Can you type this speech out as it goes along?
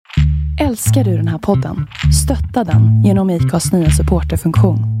Älskar du den här podden? Stötta den genom IKAs nya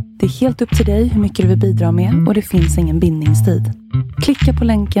supporterfunktion. Det är helt upp till dig hur mycket du vill bidra med och det finns ingen bindningstid. Klicka på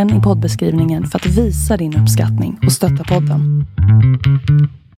länken i poddbeskrivningen för att visa din uppskattning och stötta podden.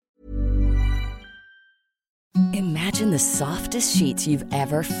 Imagine the softest sheets you've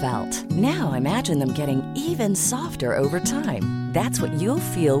ever felt. Now imagine them getting even softer over time. That's what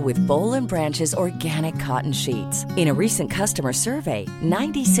you'll feel with Boll & Branch's organic cotton sheets. In a recent customer survey,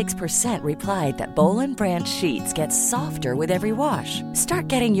 96% replied that Boll & Branch sheets get softer with every wash. Start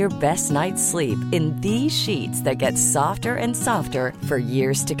getting your best night's sleep in these sheets that get softer and softer for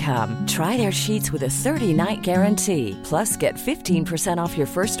years to come. Try their sheets with a 30-night guarantee. Plus, get 15% off your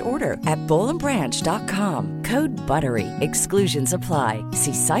first order at bollandbranch.com. Code BUTTERY. Exclusions apply.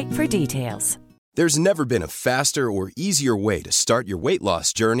 See site for details. There's never been a faster or easier way to start your weight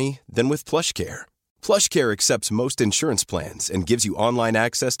loss journey than with PlushCare. PlushCare accepts most insurance plans and gives you online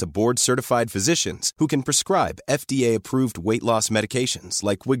access to board-certified physicians who can prescribe FDA-approved weight loss medications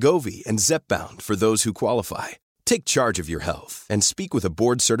like Wegovy and Zepbound for those who qualify. Take charge of your health and speak with a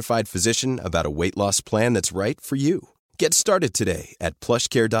board-certified physician about a weight loss plan that's right for you. Get started today at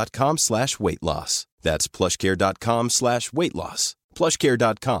plushcare.com/weightloss. That's plushcare.com/weightloss.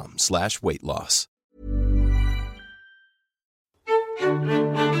 plushcare.com/weightloss.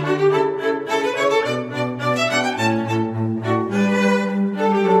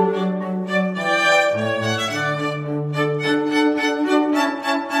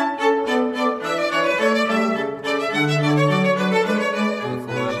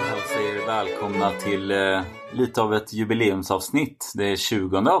 Välkomna till lite av ett jubileumsavsnitt. Det är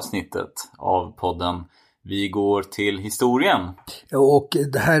 20:e avsnittet av podden. Vi går till historien. Och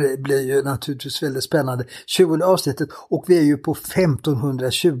det här blir ju naturligtvis väldigt spännande. 20:e avsnittet och vi är ju på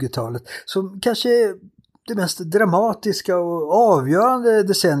 1520-talet som kanske är det mest dramatiska och avgörande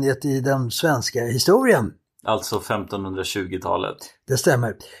decenniet i den svenska historien. Alltså 1520-talet. Det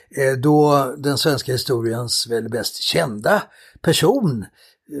stämmer. Då den svenska historiens väl bäst kända person,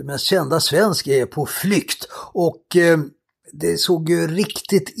 mest kända svensk, är på flykt. Och det såg ju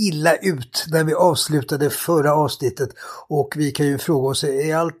riktigt illa ut när vi avslutade förra avsnittet. Och vi kan ju fråga oss,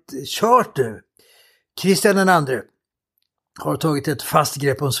 är allt kört nu? Kristian II har tagit ett fast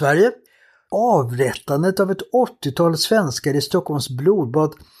grepp om Sverige. Avrättandet av ett 80-tal svenskar i Stockholms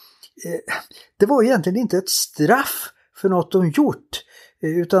blodbad, det var egentligen inte ett straff för något de gjort.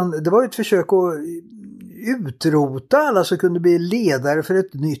 Utan det var ett försök att utrota alla som kunde bli ledare för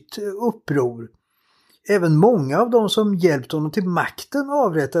ett nytt uppror. Även många av de som hjälpte honom till makten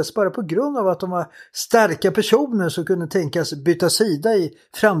avrättades bara på grund av att de var starka personer som kunde tänkas byta sida i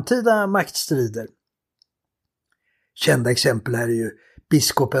framtida maktstrider. Kända exempel här är ju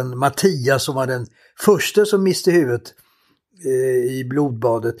biskopen Mattias som var den första som miste huvudet i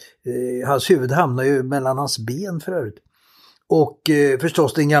blodbadet. Hans huvud hamnade ju mellan hans ben för övrigt. Och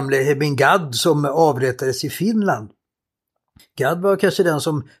förstås den gamle Hebin Gadd som avrättades i Finland. Gadd var kanske den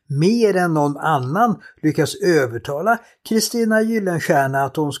som mer än någon annan lyckas övertala Kristina Gyllenstierna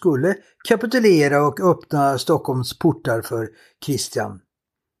att hon skulle kapitulera och öppna Stockholms portar för Kristian.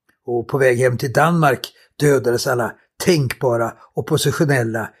 Och på väg hem till Danmark dödades alla tänkbara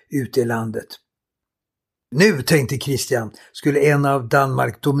oppositionella ute i landet. Nu, tänkte Kristian, skulle en av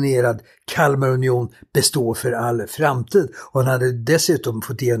Danmark dominerad Kalmarunion bestå för all framtid. Och han hade dessutom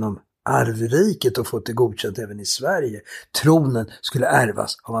fått igenom arvriket och fått det godkänt även i Sverige. Tronen skulle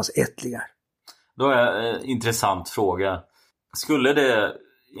ärvas av hans ättlingar. Då är en intressant fråga. Skulle det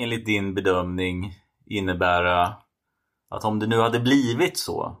enligt din bedömning innebära att om det nu hade blivit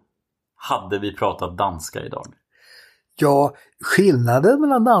så, hade vi pratat danska idag? Ja, skillnaden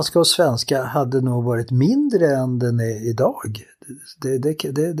mellan danska och svenska hade nog varit mindre än den är idag.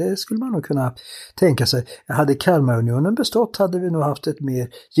 Det skulle man nog kunna tänka sig. Hade Kalmarunionen bestått hade vi nog haft ett mer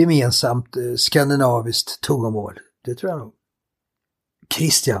gemensamt skandinaviskt tungomål. Det tror jag nog.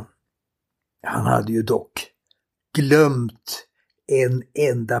 Kristian, han hade ju dock glömt en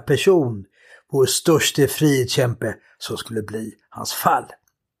enda person, vår största frihetskämpe, som skulle bli hans fall.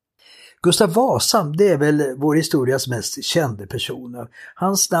 Gustav Vasa, det är väl vår historias mest kända person.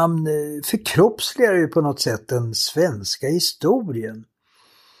 Hans namn förkroppsligar ju på något sätt den svenska historien.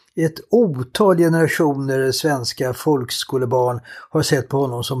 Ett otal generationer svenska folkskolebarn har sett på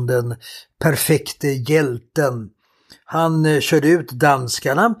honom som den perfekte hjälten. Han körde ut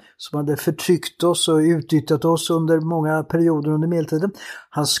danskarna som hade förtryckt oss och utnyttjat oss under många perioder under medeltiden.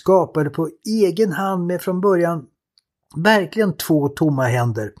 Han skapade på egen hand med från början verkligen 2 tomma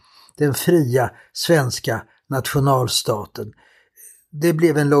händer den fria svenska nationalstaten. Det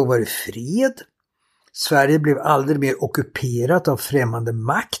blev en långvarig fred. Sverige blev aldrig mer ockuperat av främmande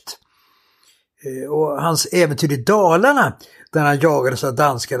makt. Och hans äventyr i Dalarna, där han jagades av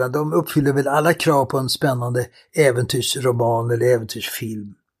danskarna, de uppfyller väl alla krav på en spännande äventyrsroman eller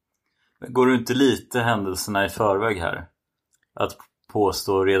äventyrsfilm. Går du inte lite händelserna i förväg här? Att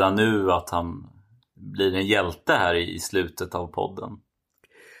påstå redan nu att han blir en hjälte här i slutet av podden?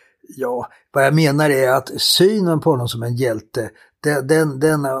 Ja, vad jag menar är att synen på honom som en hjälte,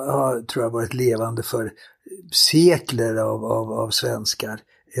 den har, tror jag, varit levande för sekler av svenskar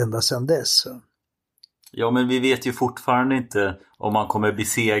ända sedan dess. Ja, men vi vet ju fortfarande inte om man kommer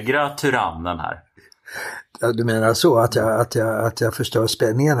besegra tyrannen här. Ja, du menar så att jag förstör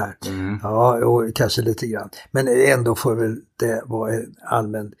spänningen här? Mm. Ja, och kanske lite grann. Men ändå får väl det vara en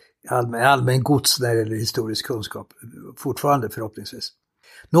allmän gods när det gäller historisk kunskap. Fortfarande förhoppningsvis.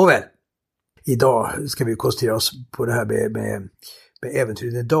 Nåväl, idag ska vi koncentrera oss på det här med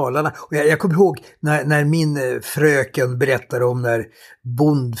äventyret i Dalarna. Och jag kommer ihåg när min fröken berättade om när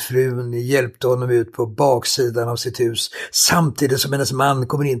bondfrun hjälpte honom ut på baksidan av sitt hus samtidigt som hennes man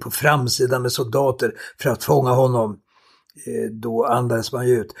kommer in på framsidan med soldater för att fånga honom. Då andades man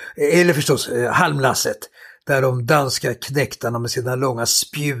ju ut. Eller förstås halmlasset, där de danska knäktarna med sina långa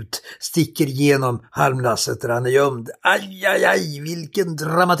spjut sticker igenom halmlasset där han är gömd. Aj, aj, aj, vilken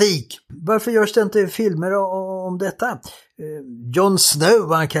dramatik! Varför görs det inte filmer om detta? Jon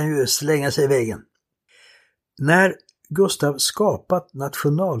Snow, han kan ju slänga sig i vägen. När Gustav skapat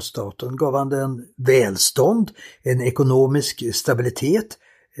nationalstaten gav han den välstånd, en ekonomisk stabilitet.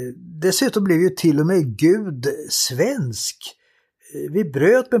 Dessutom blev ju till och med Gud svensk. Vi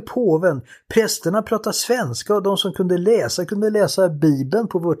bröt med påven, prästerna pratade svenska och de som kunde läsa Bibeln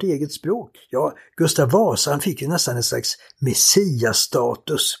på vårt eget språk. Ja, Gustav Vasa, han fick ju nästan en slags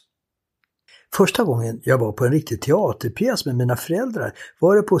messiastatus. Första gången jag var på en riktig teaterpjäs med mina föräldrar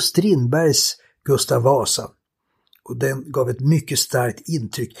var det på Strindbergs Gustav Vasa. Och den gav ett mycket starkt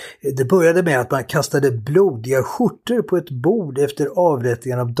intryck. Det började med att man kastade blodiga skjortor på ett bord efter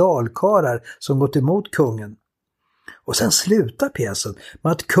avrättningen av dalkarar som gått emot kungen. Och sen slutar pjäsen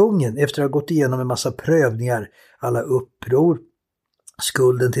med att kungen, efter att ha gått igenom en massa prövningar, alla uppror,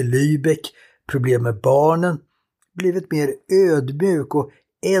 skulden till Lübeck, problem med barnen, blivit mer ödmjuk och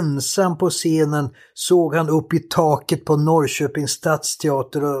ensam på scenen såg han upp i taket på Norrköpings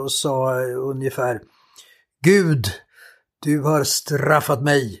stadsteater och sa ungefär: Gud, du har straffat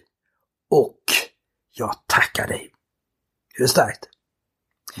mig och jag tackar dig. Det är starkt.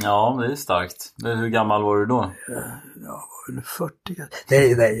 Ja, det är starkt. Men hur gammal var du då? Jag var väl 40.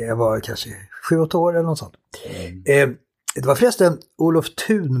 Nej, jag var kanske 7-8 år eller något sånt. Det var förresten Olof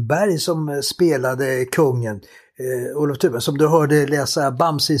Thunberg som spelade kungen. Olof Thunberg, som du hörde läsa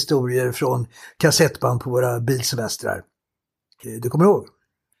Bamse-historier från kassettband på våra bilsemestrar. Du kommer ihåg?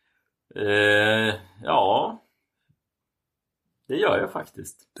 Ja, det gör jag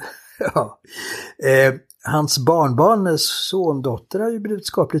faktiskt. Ja. Hans barnbarn, sondotter, har ju blivit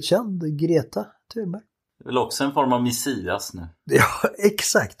skapligt känd, Greta Thunberg. Det är väl också en form av messias nu. Ja,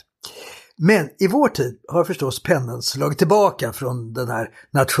 exakt. Men i vår tid har förstås pennan slagit tillbaka från den här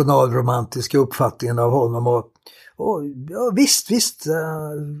nationalromantiska uppfattningen av honom och ja, visst,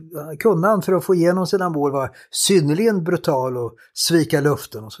 kunde han för att få igenom sina mål vara synnerligen brutal och svika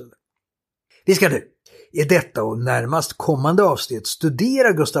luften och så vidare. Vi ska nu i detta och närmast kommande avsnitt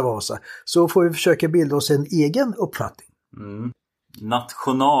studera Gustav Vasa, så får vi försöka bilda oss en egen uppfattning.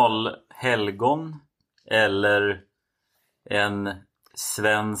 Nationalhelgon eller en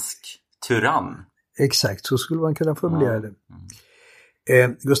svensk tyrann? Exakt, så skulle man kunna formulera det.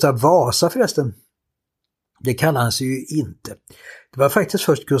 Gustav Vasa förresten, det kallar han sig ju inte. Det var faktiskt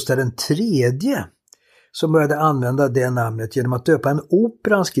först Gustav III som började använda det namnet genom att döpa en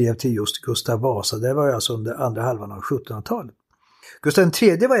opera han skrev till just Gustav Vasa. Det var alltså under andra halvan av 1700-talet. Gustav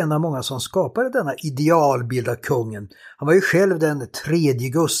III var en av många som skapade denna idealbild av kungen. Han var ju själv den tredje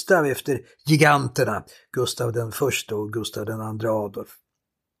Gustav efter giganterna, Gustav den första och Gustav den andra Adolf.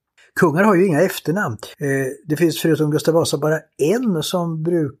 Kungar har ju inga efternamn. Det finns förutom Gustav Vasa bara en som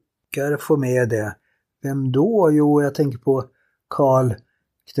brukar få med det. Vem då? Jo, jag tänker på Karl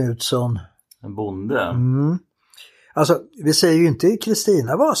Knutsson. En bonde. Alltså, vi säger ju inte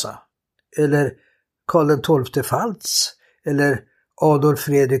Kristina Vasa. Eller Karl XII Pfalz. Eller Adolf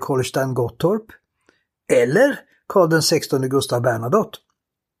Fredrik Holstein Gottorp. Eller Karl XVI Gustav Bernadotte.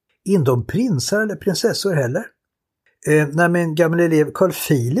 Inte om prinsar eller prinsessor heller. När min gamla elev Carl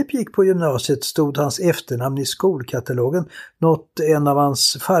Philip gick på gymnasiet stod hans efternamn i skolkatalogen. Något en av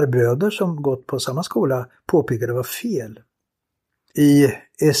hans farbröder som gått på samma skola påpekade var fel. I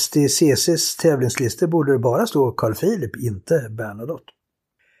STCCs tävlingslistor borde det bara stå Carl Philip, inte Bernadotte.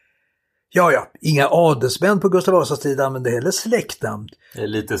 Ja, inga adelsmän på Gustav Vasas tid använde heller släktnamn. Det är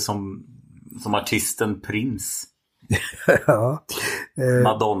lite som Som artisten Prince. Ja.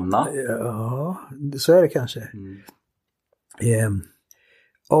 Madonna. Ja, så är det kanske.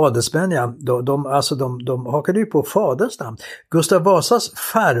 Adelsmän, ja, de hakade ju på faderns namn. Gustav Vasas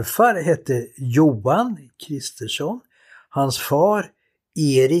farfar hette Johan Kristersson. Hans far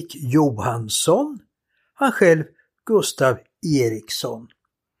Erik Johansson. Han själv Gustav Eriksson.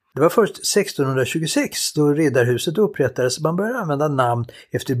 Det var först 1626 då riddarhuset upprättades. Man började använda namn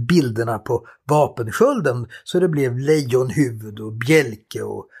efter bilderna på vapenskölden. Så det blev Lejonhuvud och Bjälke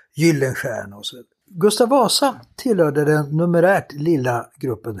och Gyllenstjärna och så vidare. Gustav Vasa tillhörde den numerärt lilla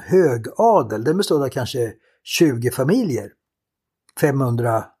gruppen högadel. Den bestod av kanske 20 familjer.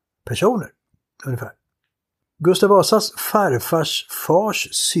 500 personer ungefär. Gustav Vasas farfars fars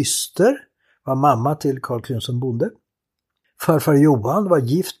syster var mamma till Karl Knutsson Bonde. Farfar Johan var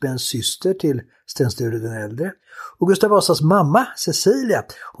gift med en syster till Sten Sture den äldre. Och Gustav Vasas mamma Cecilia,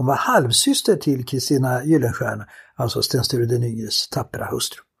 hon var halvsyster till Kristina Gyllenstierna, alltså Sten Sture den yngres tappra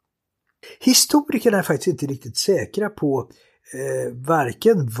hustru. Historikerna är faktiskt inte riktigt säkra på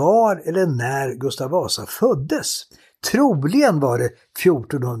varken var eller när Gustav Vasa föddes. Troligen var det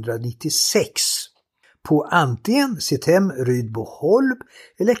 1496 på antingen sitt hem Rydboholm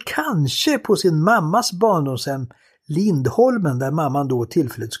eller kanske på sin mammas barndomshem Lindholmen, där mamman då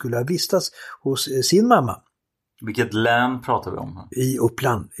tillfälligt skulle ha vistats hos sin mamma. Vilket län pratar vi om? I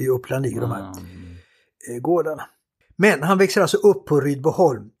Uppland ligger de här gårdarna. Men han växer alltså upp på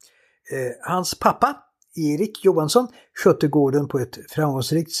Rydboholm. Hans pappa, Erik Johansson, skötte gården på ett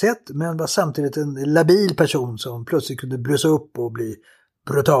framgångsrikt sätt, men var samtidigt en labil person som plötsligt kunde blösa upp och bli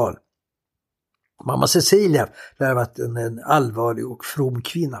brutal. Mamma Cecilia lär ha varit en allvarlig och from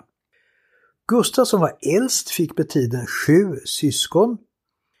kvinna. Gustav som var äldst fick med tiden 7 syskon,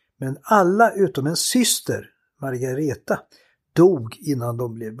 men alla utom en syster, Margareta, dog innan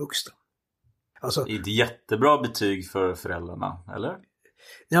de blev vuxna. Alltså, det är ett jättebra betyg för föräldrarna, eller?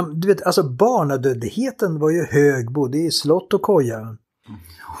 Ja, du vet, alltså barnadödligheten var ju hög både i slott och koja.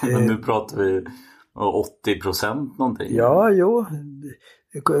 Men nu pratar vi 80% någonting. Ja, jo.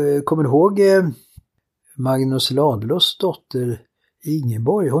 Kommer du ihåg Magnus Ladulås dotter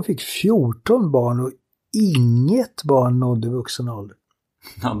Ingeborg? Hon fick 14 barn och inget barn nådde vuxen ålder.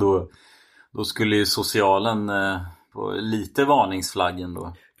 Ja, då skulle ju socialen på lite varningsflaggen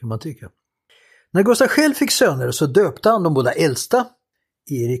då. Kan man tycka. När Gustav själv fick söner så döpte han de båda äldsta,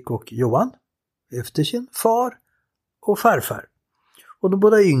 Erik och Johan, efter sin far och farfar. Och de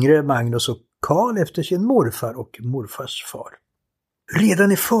båda yngre, Magnus och Karl, efter sin morfar och morfars far.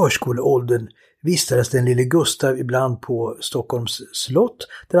 Redan i förskoleåldern vistades den lille Gustav ibland på Stockholms slott,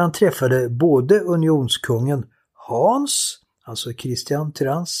 där han träffade både unionskungen Hans, alltså Kristian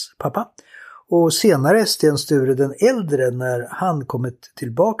Tyrans pappa, och senare Sten Sture den äldre när han kommit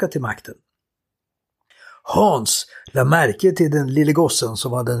tillbaka till makten. Hans lade märke till den lille gossen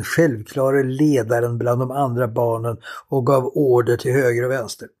som var den självklara ledaren bland de andra barnen och gav order till höger och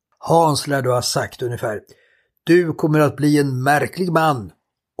vänster. Hans lär då ha sagt ungefär: du kommer att bli en märklig man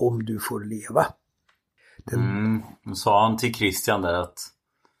om du får leva. Nu sa han till Kristian där att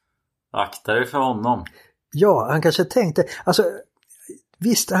akta dig för honom. Ja, han kanske tänkte, alltså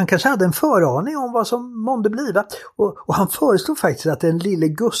visst, han kanske hade en föraning om vad som månde bliva. Och han föreslog faktiskt att den lille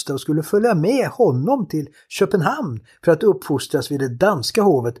Gustav skulle följa med honom till Köpenhamn för att uppfostras vid det danska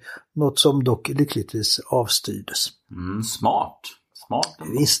hovet, något som dock lyckligtvis avstyrdes. Smart.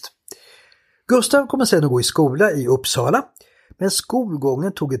 Visst. Gustav kommer sedan att gå i skola i Uppsala, men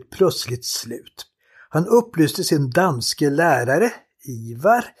skolgången tog ett plötsligt slut. Han upplyste sin danske lärare,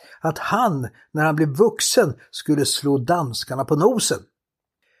 Ivar, att han, när han blev vuxen, skulle slå danskarna på nosen.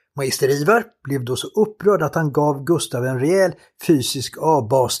 Magister Ivar blev då så upprörd att han gav Gustav en rejäl fysisk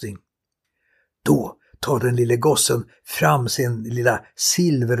avbasning. Då tar den lille gossen fram sin lilla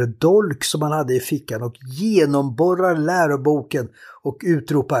silverdolk som han hade i fickan och genomborrar läroboken och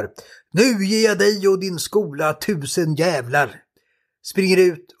utropar: nu ger jag dig och din skola 1000 jävlar! Springer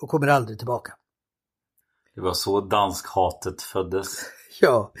ut och kommer aldrig tillbaka. Det var så danskhatet föddes.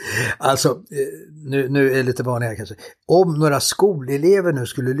 Ja, alltså nu är det lite vanligare kanske. Om några skolelever nu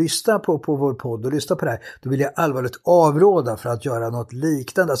skulle lyssna på vår podd och lyssna på det här, då vill jag allvarligt avråda för att göra något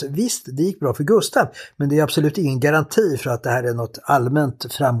liknande. Alltså visst, det gick bra för Gustav, men det är absolut ingen garanti för att det här är något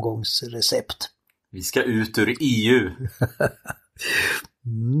allmänt framgångsrecept. Vi ska ut ur EU.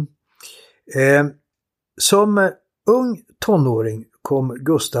 Som ung tonåring kom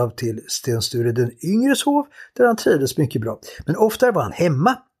Gustav till Sten Sture den yngres hov, där han trivdes mycket bra. Men ofta var han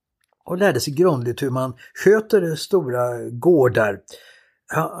hemma och lärde sig grundligt hur man sköter stora gårdar.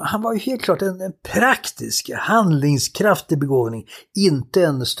 Han var ju helt klart en praktisk, handlingskraftig begåvning, inte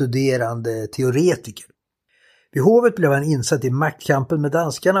en studerande teoretiker. Vid hovet blev han insatt i maktkampen med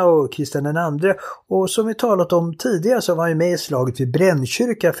danskarna och Kristian II, och som vi talat om tidigare så var han med i slaget vid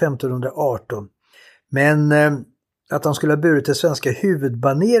Brännkyrka 1518. Men att han skulle ha burit det svenska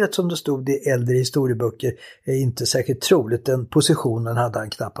huvudbaneret som det stod i äldre historieböcker är inte säkert troligt. Den positionen hade han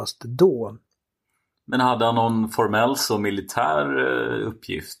knappast då. Men hade han någon formell så militär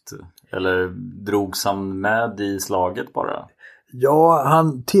uppgift? Eller drogs han med i slaget bara? Ja,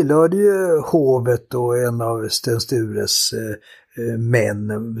 han tillhörde ju hovet och en av Sten Stures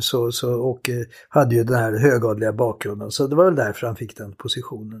män och hade ju den här högadliga bakgrunden. Så det var väl därför han fick den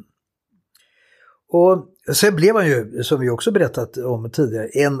positionen. Och sen blev han ju, som vi också berättat om tidigare,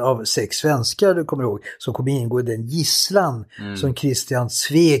 en av 6 svenskar, du kommer ihåg, som kom ingå i den gisslan som Kristian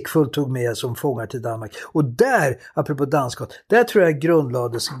svekfullt tog med som fångar till Danmark. Och där, apropå danskhat, där tror jag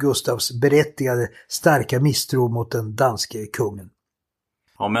grundlades Gustavs berättigade starka misstro mot den danske kungen.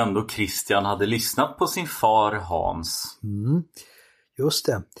 Om ändå Kristian hade lyssnat på sin far Hans. Just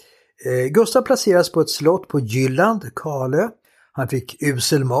det. Gustav placeras på ett slott på Jylland, Kalö. Han fick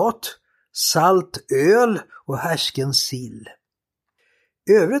usel mat, salt öl och härsken sill.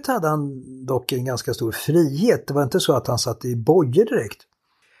 I övrigt hade han dock en ganska stor frihet. Det var inte så att han satt i bojor direkt.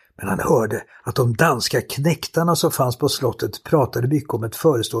 Men han hörde att de danska knäktarna som fanns på slottet pratade mycket om ett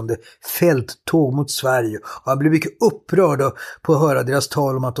förestående fälttåg mot Sverige. Och han blev mycket upprörd på att höra deras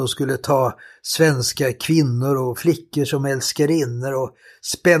tal om att de skulle ta svenska kvinnor och flickor som älskarinnor och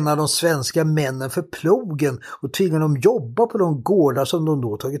spänna de svenska männen för plogen och tvinga dem jobba på de gårdar som de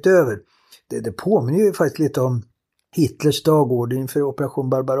då tagit över. Det påminner ju faktiskt lite om Hitlers dagordning för Operation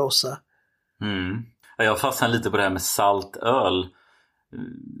Barbarossa. Jag fastnade lite på det här med saltöl.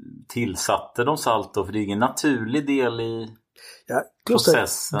 Tillsatte de salt då? För det är ingen naturlig del i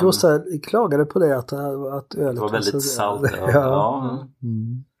processen. Gustav klagade på det att ölet var väldigt salt. Ja.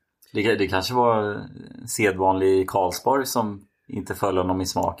 Det kanske var sedvanlig i Karlsborg som inte föll honom i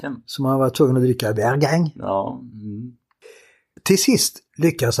smaken. Som han var tvungen att dricka Bergang. Ja. Till sist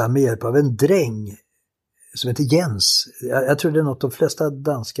lyckas han med hjälp av en dräng som heter Jens. Jag tror det är något de flesta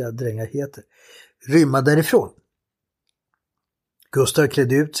danska drängar heter. Rymma därifrån. Gustav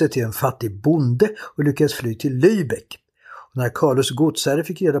klädde ut sig till en fattig bonde och lyckades fly till Lübeck. Och när Carlos godsherre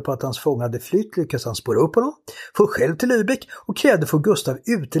fick reda på att hans fånge hade flytt lyckades han spåra upp honom, få själv till Lübeck och krävde få Gustav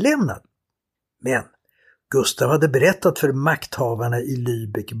utlämnad. Men Gustav hade berättat för makthavarna i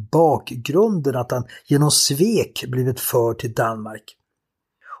Lübeck bakgrunden att han genom svek blivit förd till Danmark.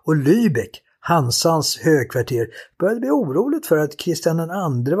 Och Lübeck, Hansans högkvarter, började bli oroligt för att Kristian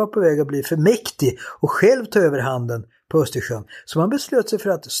II var på väg att bli för mäktig och själv ta över handen på Östersjön, så man beslöt sig för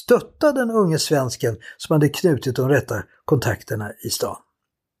att stötta den unge svensken som hade knutit de rätta kontakterna i stan.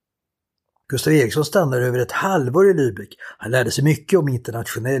 Gustav Eriksson stannade över ett halvår i Lübeck. Han lärde sig mycket om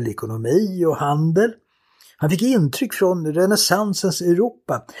internationell ekonomi och handel. Han fick intryck från renässansens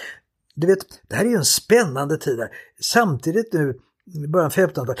Europa. Du vet, det här är ju en spännande tid där. Samtidigt nu, i början av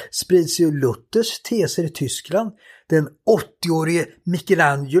 1500-talet, sprids ju Luthers teser i Tyskland. Den 80-årige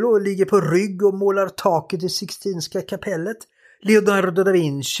Michelangelo ligger på rygg och målar taket i Sixtinska kapellet. Leonardo da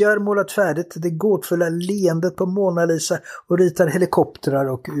Vinci har målat färdigt det gåtfulla leendet på Mona Lisa och ritar helikoptrar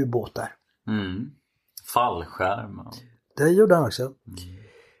och ubåtar. Fallskärm. Det gjorde han också.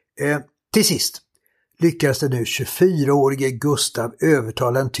 Till sist lyckades den nu 24-årige Gustav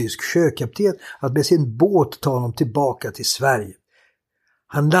övertala en tysk sjökapten att med sin båt ta honom tillbaka till Sverige.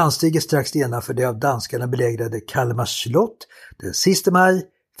 Han landstiger strax innanför det av danskarna belägrade Kalmar slott den sista maj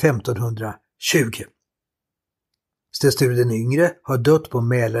 1520. Sten Sture den yngre har dött på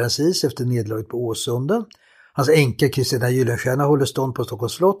Mälarens is efter nedlaget på Åsunden. Hans änka Kristina Gyllenstierna håller stånd på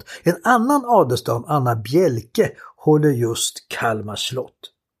Stockholms slott. En annan adelsdam, Anna Bjelke, håller just Kalmar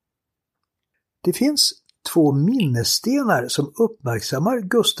slott. Det finns 2 minnesstenar som uppmärksammar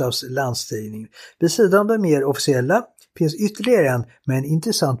Gustavs landstigning. Vid sidan av den mer officiella finns ytterligare en med en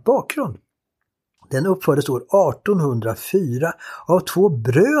intressant bakgrund. Den uppfördes år 1804 av 2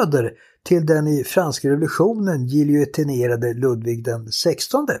 bröder till den i franska revolutionen giljotinerade Ludvig den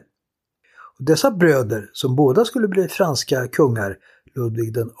 16. Och dessa bröder, som båda skulle bli franska kungar,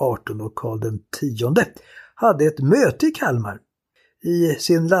 Ludvig den 18 och Karl den 10, hade ett möte i Kalmar i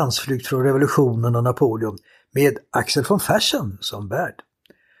sin landsflykt från revolutionen och Napoleon med Axel von Fersen som värd.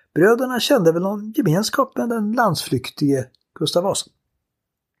 Bröderna kände väl någon gemenskap med den landsflyktige Gustav Vasa.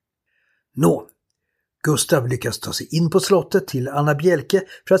 Gustav lyckas ta sig in på slottet till Anna Bjelke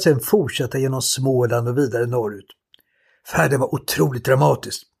för att sedan fortsätta genom Småland och vidare norrut. Färden var otroligt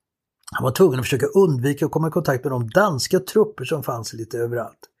dramatisk. Han var tvungen att försöka undvika att komma i kontakt med de danska trupper som fanns lite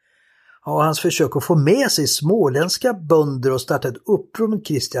överallt. Ja, hans försök att få med sig småländska bönder och starta ett uppror mot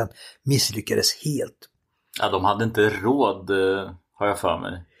Kristian misslyckades helt. Ja, de hade inte råd, har jag för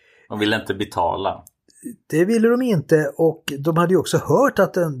mig. De ville inte betala. Det ville de inte, och de hade ju också hört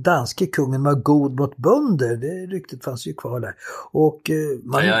att den danske kungen var god mot bönder. Det ryktet fanns ju kvar där. Och,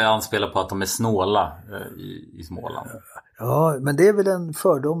 jag anspelar på att de är snåla i Småland. Ja, men det är väl en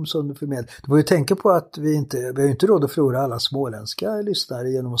fördom som du förmedlar. Du får ju tänka på att vi har inte råd att förlora alla småländska lyssnare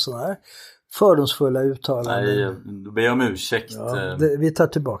genom sådana här fördomsfulla uttalanden. Nej, då ber jag om ursäkt. Ja, vi tar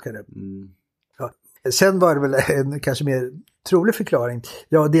tillbaka det. Ja. Sen var det väl en kanske mer trolig förklaring.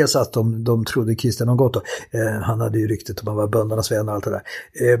 Ja, dels att de trodde Kristian om gott. Han hade ju ryktet om att han var böndernas vän och allt det där.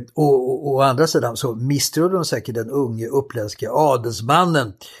 Och å andra sidan så misstrodde de säkert den unge uppländska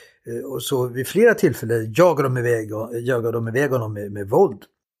adelsmannen. Och så vid flera tillfällen jagade de iväg honom med våld.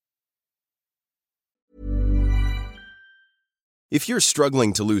 If you're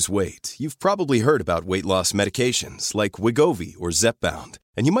struggling to lose weight, you've probably heard about weight loss medications like Wegovy or Zepbound,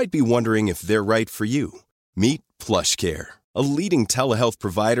 and you might be wondering if they're right for you. Meet PlushCare, a leading telehealth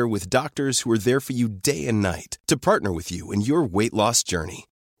provider with doctors who are there for you day and night to partner with you in your weight loss journey.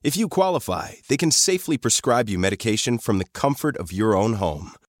 If you qualify, they can safely prescribe you medication from the comfort of your own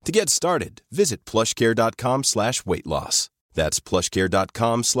home. To get started, visit plushcare.com/weightloss. That's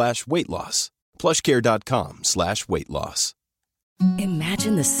plushcare.com/weightloss. plushcare.com/weightloss.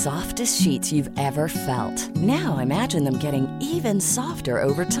 Imagine the softest sheets you've ever felt. Now imagine them getting even softer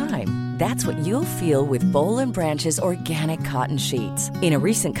over time. That's what you'll feel with Boll & Branch's organic cotton sheets. In a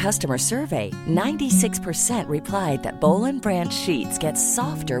recent customer survey, 96% replied that Boll & Branch sheets get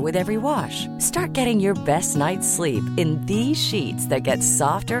softer with every wash. Start getting your best night's sleep in these sheets that get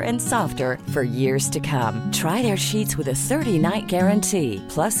softer and softer for years to come. Try their sheets with a 30-night guarantee.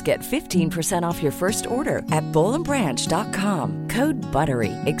 Plus, get 15% off your first order at bollandbranch.com. Code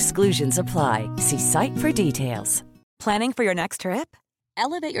BUTTERY. Exclusions apply. See site for details. Planning for your next trip?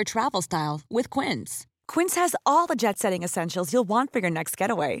 Elevate your travel style with Quince. Quince has all the jet-setting essentials you'll want for your next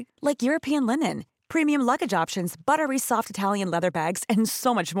getaway, like European linen, premium luggage options, buttery soft Italian leather bags, and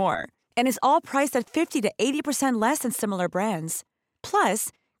so much more. And is all priced at 50 to 80% less than similar brands. Plus,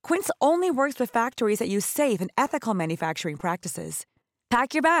 Quince only works with factories that use safe and ethical manufacturing practices.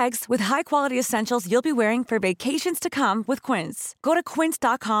 Pack your bags with high-quality essentials you'll be wearing for vacations to come with Quince. Go to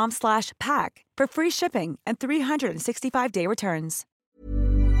quince.com/pack for free shipping and 365-day returns.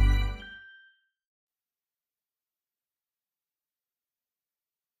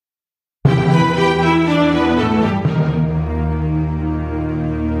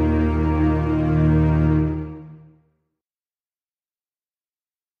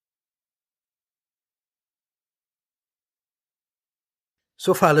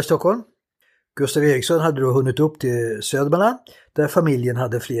 Så faller Stockholm. Gustav Eriksson hade då hunnit upp till Södermanland där familjen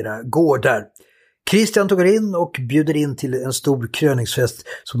hade flera gårdar. Kristian tog in och bjuder in till en stor kröningsfest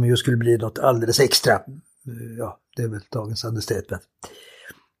som ju skulle bli något alldeles extra. Ja, det är väl dagens understatement.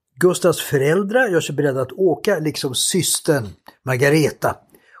 Gustavs föräldrar gör sig beredda att åka liksom systern Margareta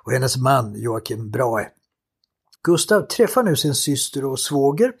och hennes man Joakim Brahe. Gustav träffar nu sin syster och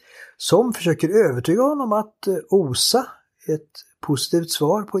svåger som försöker övertyga honom att osa ett positivt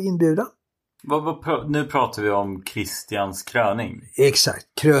svar på inbjudan. Nu pratar vi om Kristians kröning. Exakt,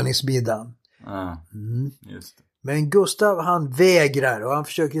 kröningsmiddagen. Just det. Men Gustav han vägrar och han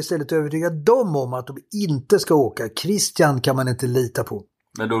försöker istället övertyga dem om att de inte ska åka. Kristian kan man inte lita på.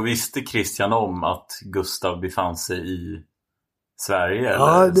 Men då visste Kristian om att Gustav befann sig i Sverige?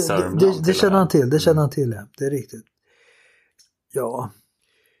 Ja, eller det känner han till. Det känner han till, ja. Det är riktigt. Ja,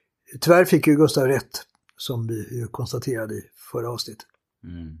 tyvärr fick ju Gustav rätt som vi konstaterade i förra avsnittet.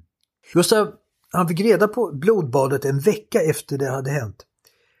 Gustav han fick reda på blodbadet en vecka efter det hade hänt.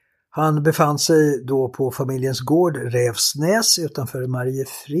 Han befann sig då på familjens gård Rävsnäs utanför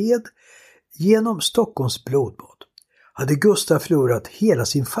Mariefred. Genom Stockholms blodbad hade Gustav förlorat hela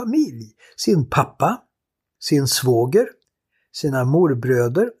sin familj. Sin pappa, sin svåger, sina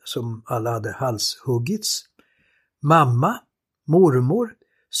morbröder som alla hade halshuggits. Mamma, mormor,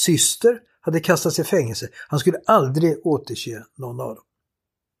 syster hade kastats i fängelse. Han skulle aldrig återse någon av dem.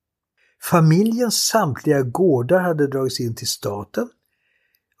 Familjens samtliga gårdar hade dragits in till staten.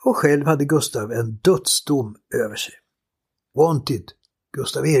 Och själv hade Gustav en dödsdom över sig. Wanted,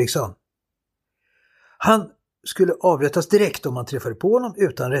 Gustav Eriksson. Han skulle avrättas direkt om man träffade på honom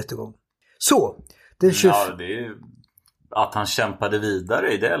utan rättegång. Så, Ja, det är att han kämpade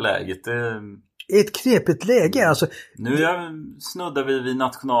vidare i det läget. ett knepigt läge. Alltså, nu snuddar vi vid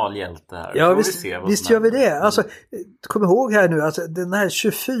nationalhjälte här. Ja, visst gör vi det. Alltså, kom ihåg här nu, alltså, den här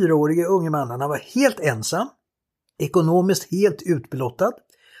 24-årige unge mannen, han var helt ensam, ekonomiskt helt utblottad,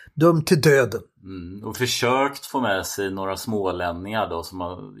 dömd till döden. Och försökt få med sig några smålänningar då som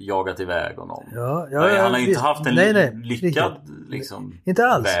har jagat iväg honom. Han har ju inte haft en lyckad liksom, inte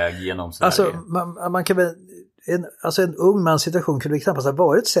alls. Väg genom Sverige. Alltså, man kan väl, en ung mans situation kunde knappast ha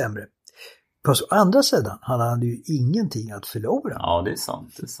varit sämre. På andra sidan, han hade ju ingenting att förlora. Ja, det är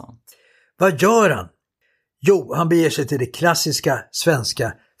sant. Vad gör han? Jo, han beger sig till det klassiska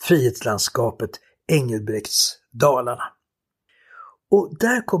svenska frihetslandskapet Engelbrekts Dalarna. Och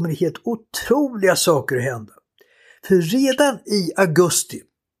där kommer det helt otroliga saker att hända. För redan i augusti,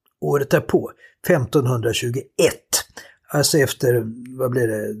 året därpå, 1521, alltså efter, vad blir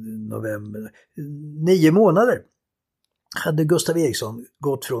det, november, 9 månader, hade Gustav Eriksson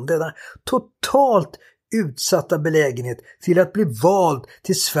gått från denna totalt utsatta belägenhet till att bli vald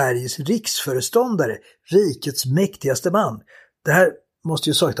till Sveriges riksföreståndare, rikets mäktigaste man. Det här måste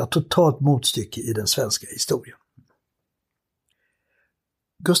ju sakna totalt motstycke i den svenska historien.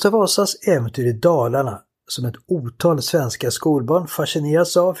 Gustav Vasas äventyr i Dalarna, som ett otal svenska skolbarn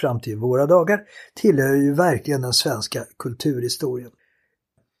fascineras av fram till våra dagar, tillhör ju verkligen den svenska kulturhistorien.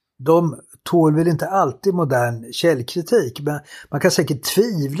 De tål väl inte alltid modern källkritik, men man kan säkert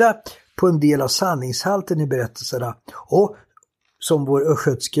tvivla på en del av sanningshalten i berättelserna. Och som vår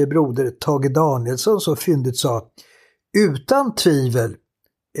östgötske broder Tage Danielsson så fyndigt sa, utan tvivel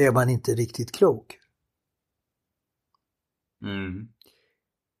är man inte riktigt klok.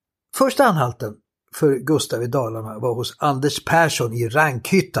 Första anhalten för Gustav i Dalarna var hos Anders Persson i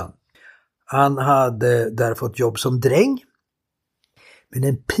Rankhyttan. Han hade där fått jobb som dräng. Men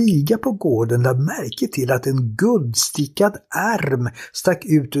en piga på gården lade märke till att en guldstickad ärm stack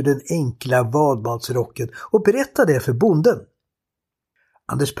ut ur den enkla vadmalsrocken och berättade det för bonden.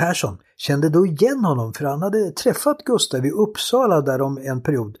 Anders Persson kände då igen honom, för han hade träffat Gustav i Uppsala där de en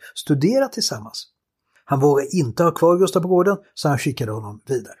period studerat tillsammans. Han vågade inte ha kvar Gustav på gården, så han skickade honom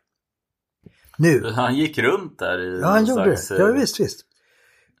vidare. Nu. Han gick runt där i han gjorde det. Ja, visst.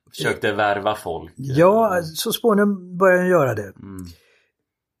 Försökte värva folk. Ja, så småningom började han göra det.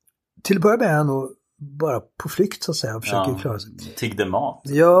 Till att börja med är han nog bara på flykt så att säga. Han försöker klara sig. Tiggde mat.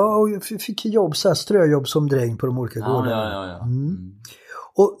 Ja, och fick jobb, så här, ströjobb som dräng på de olika gårdarna. Ja.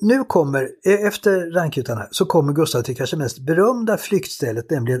 Och nu kommer, efter Rankhyttan här, så kommer Gustav till kanske mest berömda flyktstället,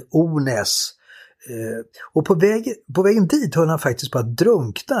 nämligen Ornäs. Och på vägen dit höll han faktiskt på att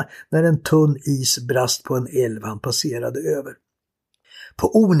drunkna när en tunn is brast på en älv han passerade över.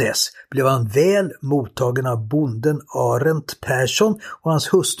 På Ornäs blev han väl mottagen av bonden Arent Persson och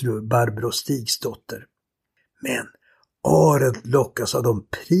hans hustru Barbro Stigsdotter. Men Arent lockas av de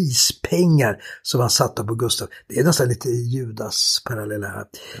prispengar som han satte på Gustav. Det är nästan lite Judas parallell här.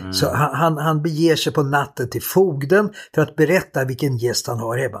 Så han beger sig på natten till fogden för att berätta vilken gäst han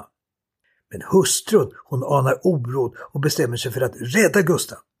har hemma. Men hustrun, hon anar oråd och bestämmer sig för att rädda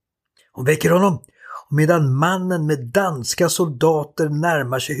Gustav. Hon väcker honom, och medan mannen med danska soldater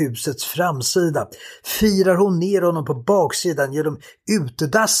närmar sig husets framsida firar hon ner honom på baksidan genom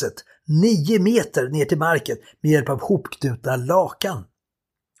utedasset 9 meter ner till marken med hjälp av hopknutna lakan.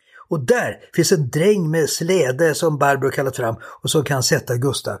 Och där finns en dräng med släde som Barbro kallat fram och som kan sätta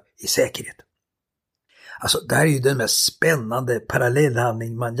Gustav i säkerhet. Alltså, det här är ju den mest spännande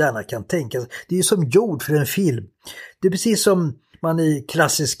parallellhandling man gärna kan tänka sig. Det är ju som gjord för en film. Det är precis som man i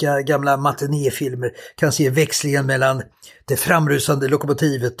klassiska gamla matinéfilmer kan se växlingen mellan det framrusande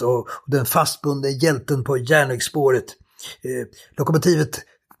lokomotivet och den fastbundna hjälten på järnvägsspåret. Lokomotivet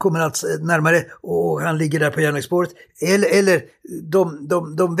kommer alltså närmare och han ligger där på järnvägsspåret. Eller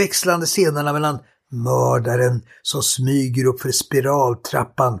de växlande scenerna mellan mördaren som smyger upp för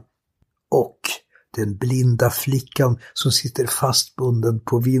spiraltrappan och den blinda flickan som sitter fastbunden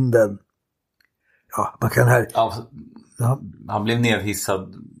på vinden. Ja, man kan här... Ja. Han blev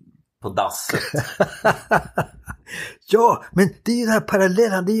nedhissad på dasset. Ja, men det är ju det här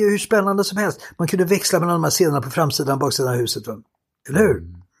parallellen. Det är ju hur spännande som helst. Man kunde växla mellan de här scenerna på framsidan och baksidan av huset. Va? Eller hur?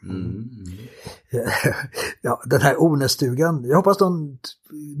 Ja, den här Ornässtugan. Jag hoppas de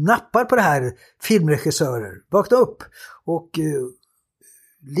nappar på det här, filmregissörer. Vakna upp och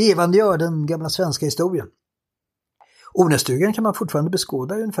levandegör den gamla svenska historien. Ornässtugan kan man fortfarande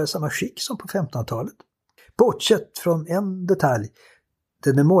beskåda i ungefär samma skick som på 1500-talet. Bortsett från en detalj.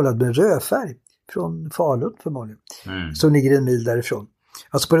 Den är målad med rödfärg från Falun förmodligen. Som ligger en mil därifrån.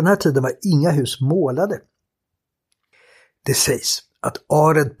 Alltså på den här tiden var inga hus målade. Det sägs att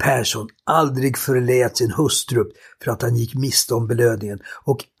Arend Persson aldrig förlät sin hustru för att han gick miste om belöningen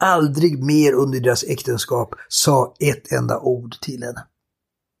och aldrig mer under deras äktenskap sa ett enda ord till henne.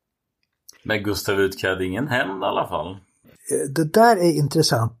 Men Gustav utkrävde ingen hämnd i alla fall. Det där är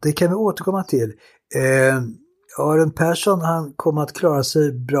intressant, det kan vi återkomma till. Arend Persson, han kommer att klara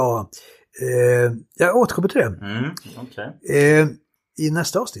sig bra. Jag återkommer till det. Okay. I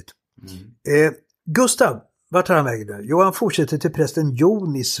nästa avsnitt. Gustav, vart tar han vägen nu? Jo, han fortsätter till prästen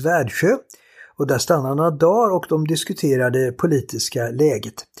Jon i Svärdsjö. Och där stannar några dagar och de diskuterar det politiska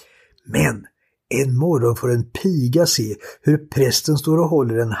läget. Men en morgon får en piga se hur prästen står och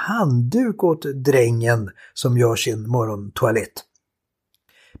håller en handduk åt drängen som gör sin morgontoalett.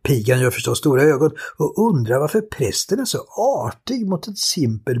 Pigan gör förstås stora ögon och undrar varför prästen är så artig mot ett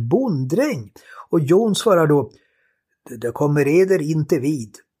simpel bonddräng. Och Jon svarar då, det kommer eder inte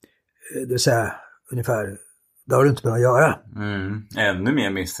vid. Det vill säga, ungefär, det har du inte med att göra. Ännu mer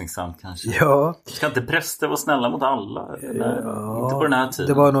misstänksamt kanske. Ja. Ska inte präster vara snälla mot alla? Eller? Ja, inte på den här tiden.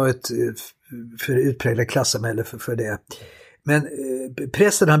 Det var nog ett för utpräglat klassamhälle för det. Men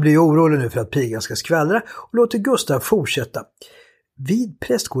prästen, han blir orolig nu för att pigan ska skvallra och låter Gustav fortsätta. Vid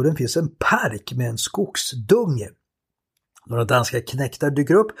prästgården finns en park med en skogsdunge. Några danska knäktar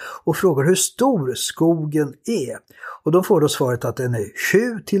dyker upp och frågar hur stor skogen är. Och de får då svaret att den är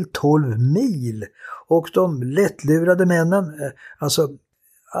 7-12 mil. Och de lättlurade männen, alltså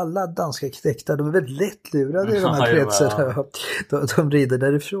alla danska knäktar, de är väldigt lättlurade i de här kretsarna. De rider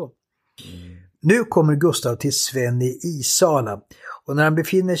därifrån. Nu kommer Gustav till Sven i Isala. Och när han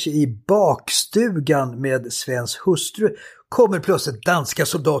befinner sig i bakstugan med Svens hustru kommer plötsligt danska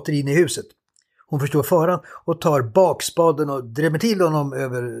soldater in i huset. Hon förstår faran och tar bakspaden och drämmer till honom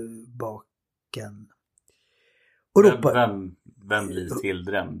över baken. Och ropar. Vem blir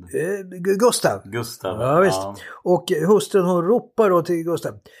tilldrämd? Gustav. Ja, visst. Ja. Och hustrun, hon ropar då till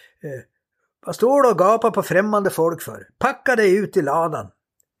Gustav. Vad står du och gapar på främmande folk för? Packa dig ut i ladan.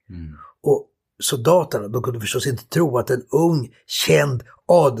 Och soldaterna, de kunde förstås inte tro att en ung, känd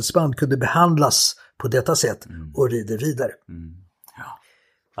adelsman kunde behandlas på detta sätt och rider vidare.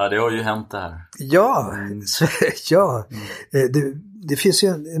 Ja, det har ju hänt det här. Ja, ja. Det finns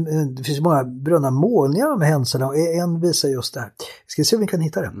ju många brunna målningar om händelserna och en visar just det här. Ska se om vi kan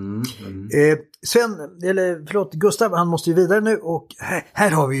hitta det. Gustav, han måste ju vidare nu och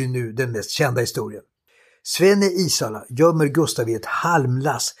här har vi ju nu den mest kända historien. Sven i Isala gömmer Gustav i ett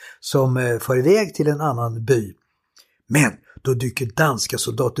halmlass som för iväg till en annan by. Men då dyker danska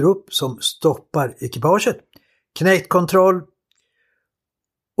soldater upp som stoppar ekipaget. Knäckkontroll.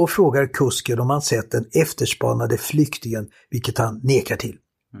 Och frågar kusken om han sett den efterspanade flyktingen, vilket han nekar till.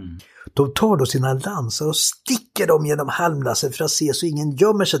 De tar då sina lansar och sticker dem genom halmlassen för att se så ingen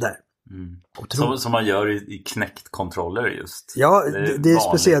gömmer sig där. Som man gör i knäcktkontroller just. Ja, det är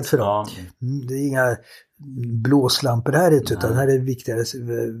speciellt för dem. Ja. Det är inga blåslampor här ute, utan här är viktigare,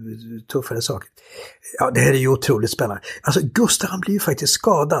 tuffare saker. Ja, det här är ju otroligt spännande. Alltså Gustav, han blir ju faktiskt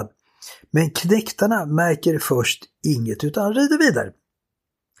skadad. Men knäktarna märker först inget utan rider vidare.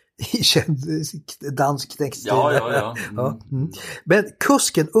 Dansk knäckstil. Ja. Men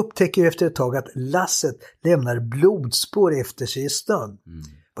kusken upptäcker efter ett tag att lasset lämnar blodspår efter sig i snön.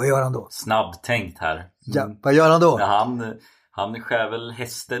 Vad gör han då? Snabbtänkt här. Ja, vad gör han då? Ja, han skär väl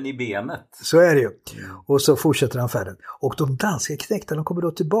hästen i benet. Så är det ju. Och så fortsätter han färden. Och de danska knäktarna kommer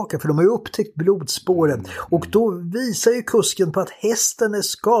då tillbaka för de har ju upptäckt blodspåren. Och då visar ju kusken på att hästen är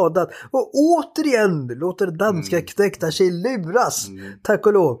skadad. Och återigen låter danska knäktar sig luras. Tack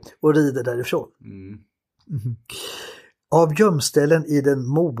och lov. Och rider därifrån. Av gömställen i den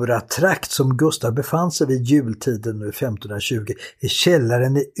Moratrakt som Gustav befann sig vid jultiden nu 1520 är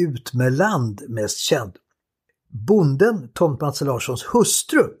källaren i Utmeland mest känd. Bonden, Tomt Larssons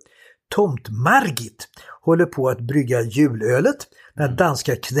hustru, Tomt Margit, håller på att brygga julölet när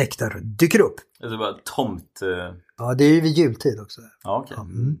danska knäktar dyker upp. Det var tomt... Ja, det är ju vid jultid också. Ja, okej.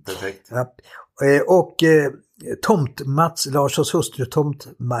 Perfekt. Ja. Och Tomt Mats Larssons hustru, Tomt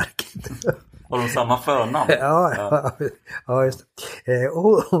Margit. Har de samma förnamn? Ja, just det.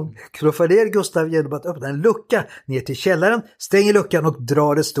 Och hon knuffar ner Gustav genom att öppna en lucka ner till källaren, stänger luckan och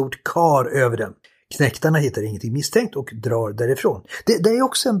drar ett stort kar över den. Knäktarna hittar ingenting misstänkt och drar därifrån. Det är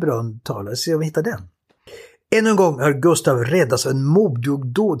också en brunn talare, så vi hittar den. Ännu en gång har Gustav räddats av en modig och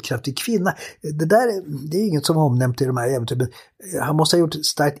dådkraftig kvinna. Det är inget som omnämnt i de här äventyren. Han måste ha gjort ett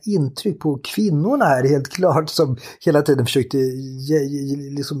starkt intryck på kvinnorna här, helt klart, som hela tiden försökte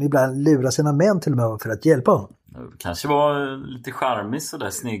liksom ibland lura sina män till och med för att hjälpa honom. Kanske var lite charmig sådär,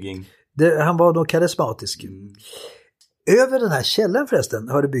 snygging. Han var nog karismatisk. Över den här källan förresten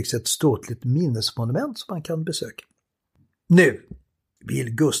har det byggts ett ståtligt minnesmonument som man kan besöka. Nu vill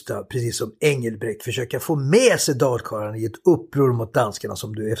Gustav, precis som Engelbrekt, försöka få med sig dalkarlarna i ett uppror mot danskarna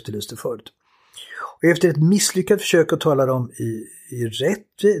som du efterlyste förut. Och efter ett misslyckat försök att tala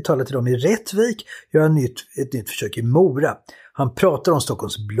till dem i Rättvik gör han ett nytt försök i Mora. Han pratar om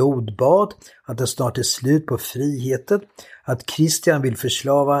Stockholms blodbad, att det snart är slut på friheten, att Kristian vill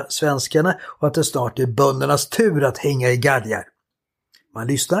förslava svenskarna och att det snart är böndernas tur att hänga i galgar. Man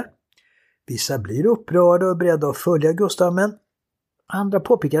lyssnar. Vissa blir upprörda och beredda att följa Gustav, men andra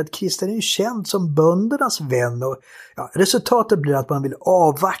påpekar att Kristian är ju känd som böndernas vän och resultatet blir att man vill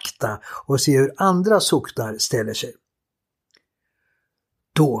avvakta och se hur andra socknar ställer sig.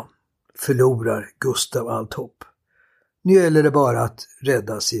 Då förlorar Gustav allt hopp. Nu gäller det bara att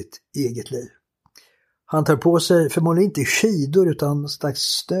rädda sitt eget liv. Han tar på sig förmodligen inte skidor utan slags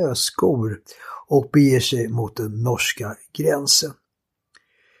snöskor och beger sig mot den norska gränsen.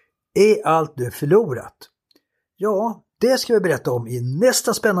 Är allt nu förlorat? Ja, det ska vi berätta om i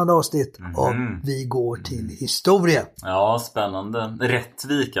nästa spännande avsnitt om Vi går till historien. Ja, spännande.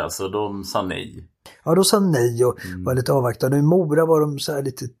 Rättvik alltså, de sa nej. Ja, de sa nej och var lite avvaktande. I Mora var de så här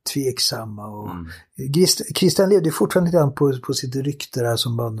lite tveksamma. Och Kristian levde fortfarande lite på sitt rykte där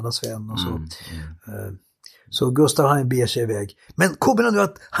som böndernas vän och så. Så Gustav han beger sig iväg. Men kommer han nu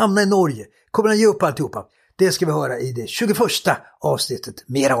att hamna i Norge? Kommer han ge upp alltihopa? Det ska vi höra i det 21 avsnittet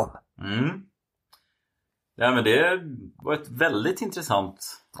mer om. Ja, men det var ett väldigt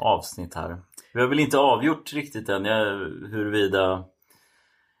intressant avsnitt här. Vi har väl inte avgjort riktigt än huruvida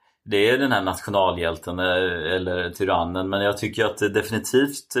det är den här nationalhjälten eller tyrannen, men jag tycker att det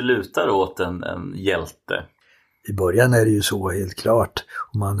definitivt lutar åt en hjälte. I början är det ju så helt klart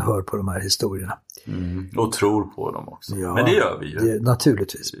om man hör på de här historierna. Och tror på dem också. Ja, men det gör vi ju.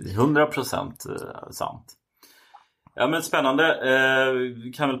 Naturligtvis. 100% sant. Ja, men spännande.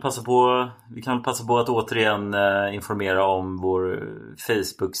 Vi kan väl passa på att återigen informera om vår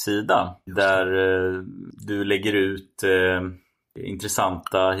Facebook-sida. Där du lägger ut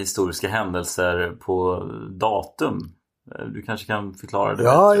intressanta historiska händelser på datum. Du kanske kan förklara det bättre.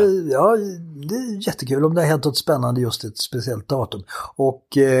 Ja, det är jättekul om det har hänt något spännande just ett speciellt datum. Och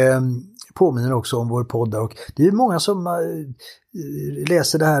påminner också om vår podd. Och det är många som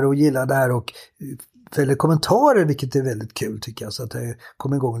läser det här och gillar det här och fäller kommentarer, vilket är väldigt kul tycker jag. Så att det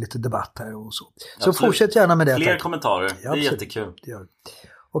kommer igång lite debatt här och så. Så absolut. Fortsätt gärna med det. Fler kommentarer, det är jättekul.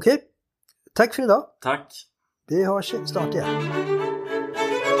 Okej, tack för idag. Tack. Vi hörs snart igen.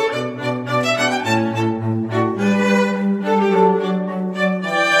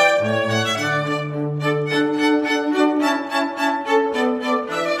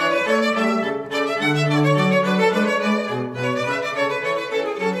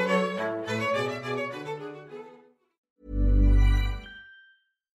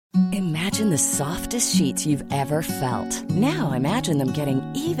 Imagine the softest sheets you've ever felt. Now imagine them getting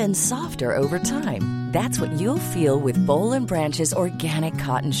even softer over time. That's what you'll feel with Boll & Branch's organic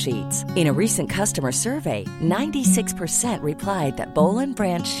cotton sheets. In a recent customer survey, 96% replied that Boll &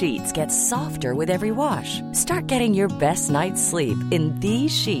 Branch sheets get softer with every wash. Start getting your best night's sleep in these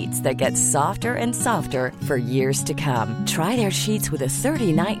sheets that get softer and softer for years to come. Try their sheets with a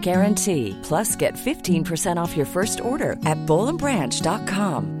 30-night guarantee. Plus, get 15% off your first order at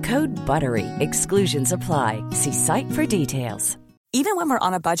bollandbranch.com. Code BUTTERY. Exclusions apply. See site for details. Even when we're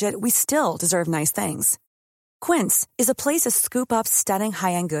on a budget, we still deserve nice things. Quince is a place to scoop up stunning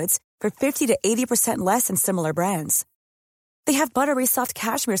high-end goods for 50 to 80% less than similar brands. They have buttery soft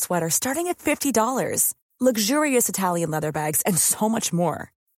cashmere sweaters starting at $50, luxurious Italian leather bags, and so much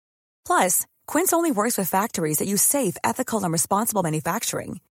more. Plus, Quince only works with factories that use safe, ethical, and responsible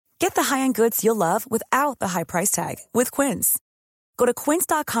manufacturing. Get the high-end goods you'll love without the high price tag with Quince. Go to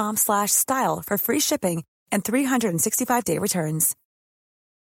quince.com/style for free shipping and 365-day returns.